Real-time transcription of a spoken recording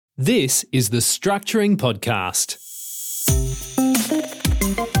This is the Structuring Podcast.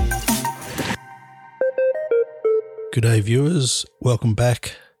 Good day, viewers. Welcome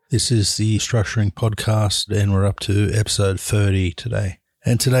back. This is the Structuring Podcast, and we're up to episode 30 today.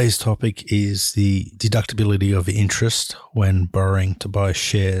 And today's topic is the deductibility of interest when borrowing to buy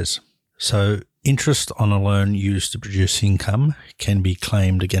shares. So, interest on a loan used to produce income can be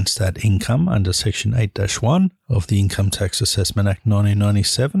claimed against that income under Section 8-1 of the Income Tax Assessment Act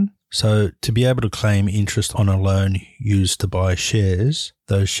 1997. So, to be able to claim interest on a loan used to buy shares,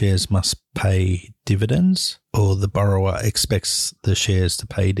 those shares must pay dividends, or the borrower expects the shares to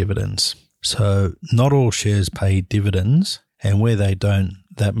pay dividends. So, not all shares pay dividends, and where they don't,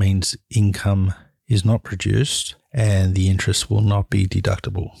 that means income is not produced and the interest will not be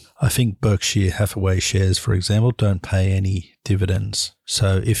deductible. I think Berkshire Hathaway shares, for example, don't pay any dividends.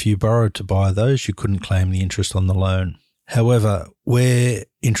 So if you borrowed to buy those, you couldn't claim the interest on the loan. However, where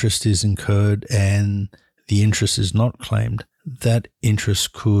interest is incurred and the interest is not claimed, that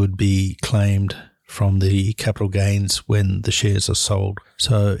interest could be claimed from the capital gains when the shares are sold.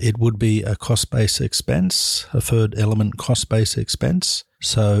 So it would be a cost-based expense, a third element cost-based expense.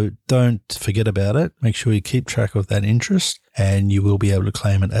 So don't forget about it. Make sure you keep track of that interest and you will be able to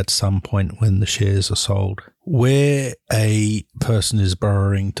claim it at some point when the shares are sold. Where a person is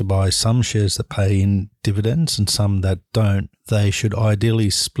borrowing to buy some shares that pay in dividends and some that don't, they should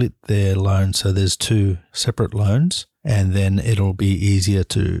ideally split their loan so there's two separate loans, and then it'll be easier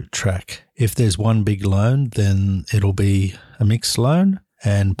to track. If there's one big loan, then it'll be a mixed loan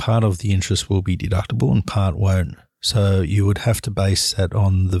and part of the interest will be deductible and part won't. So you would have to base that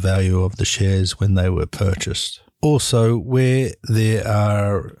on the value of the shares when they were purchased. Also, where there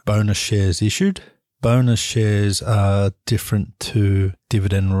are bonus shares issued, bonus shares are different to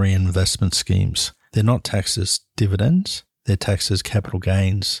dividend reinvestment schemes. They're not taxed as dividends, they're taxed as capital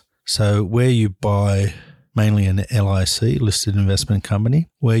gains. So where you buy mainly an LIC, listed investment company,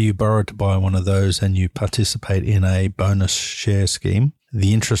 where you borrow to buy one of those and you participate in a bonus share scheme,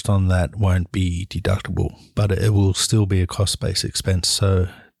 the interest on that won't be deductible, but it will still be a cost-based expense, so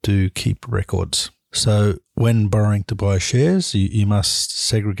do keep records. So when borrowing to buy shares, you must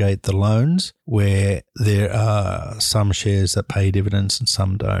segregate the loans where there are some shares that pay dividends and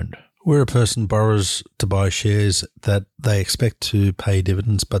some don't. Where a person borrows to buy shares that they expect to pay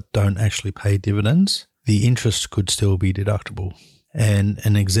dividends but don't actually pay dividends, the interest could still be deductible. And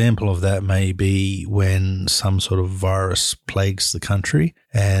an example of that may be when some sort of virus plagues the country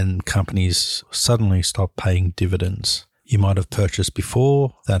and companies suddenly stop paying dividends. You might have purchased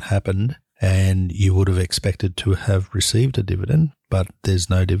before that happened and you would have expected to have received a dividend, but there's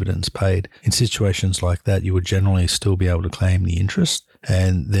no dividends paid. In situations like that, you would generally still be able to claim the interest,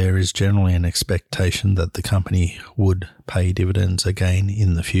 and there is generally an expectation that the company would pay dividends again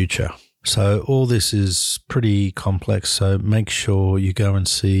in the future. So all this is pretty complex, so make sure you go and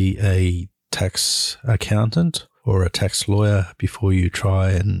see a tax accountant or a tax lawyer before you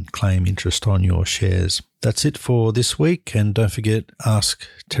try and claim interest on your shares. That's it for this week, and don't forget, ask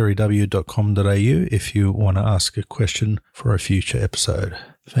terryw.com.au if you want to ask a question for a future episode.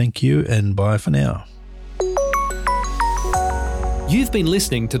 Thank you and bye for now. You've been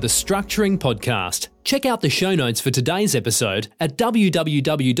listening to the Structuring Podcast. Check out the show notes for today's episode at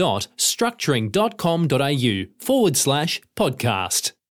www.structuring.com.au/podcast.